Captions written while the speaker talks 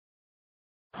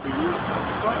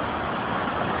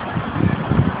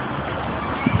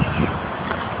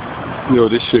Yo,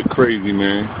 this shit crazy,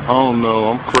 man. I don't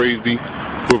know. I'm crazy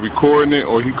for recording it,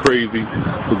 or he crazy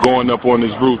for going up on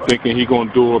his roof thinking he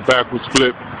gonna do a backwards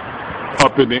flip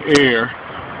up in the air,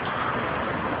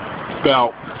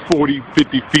 about 40,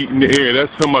 50 feet in the air.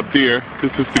 That's him up there.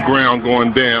 This is the ground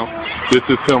going down. This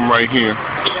is him right here.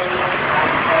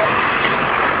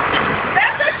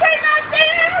 That's the thing out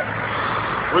there.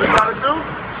 What he gotta do?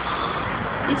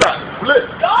 He got to flip.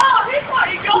 Oh, he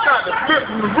got to flip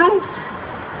from the roof.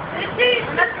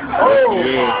 Oh,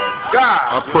 Yeah. God.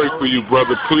 I pray for you,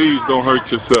 brother. Please don't hurt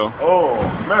yourself. Oh,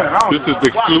 man. This is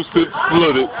exclusive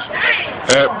footage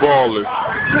at Ballers.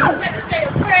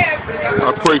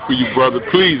 I pray for you, brother.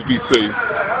 Please be safe.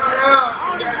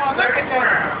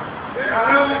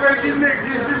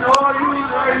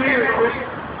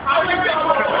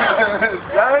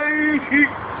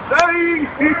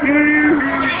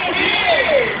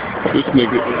 This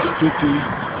nigga is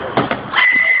 50.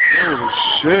 Oh,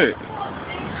 shit.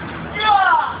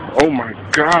 Oh, my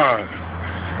God.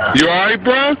 You alright,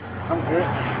 bro? I'm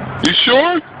good. You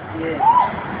sure? Yeah.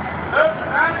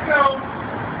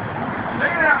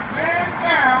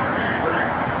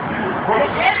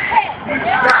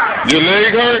 Your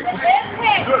leg hurt?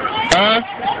 Huh?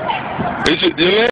 Is your leg?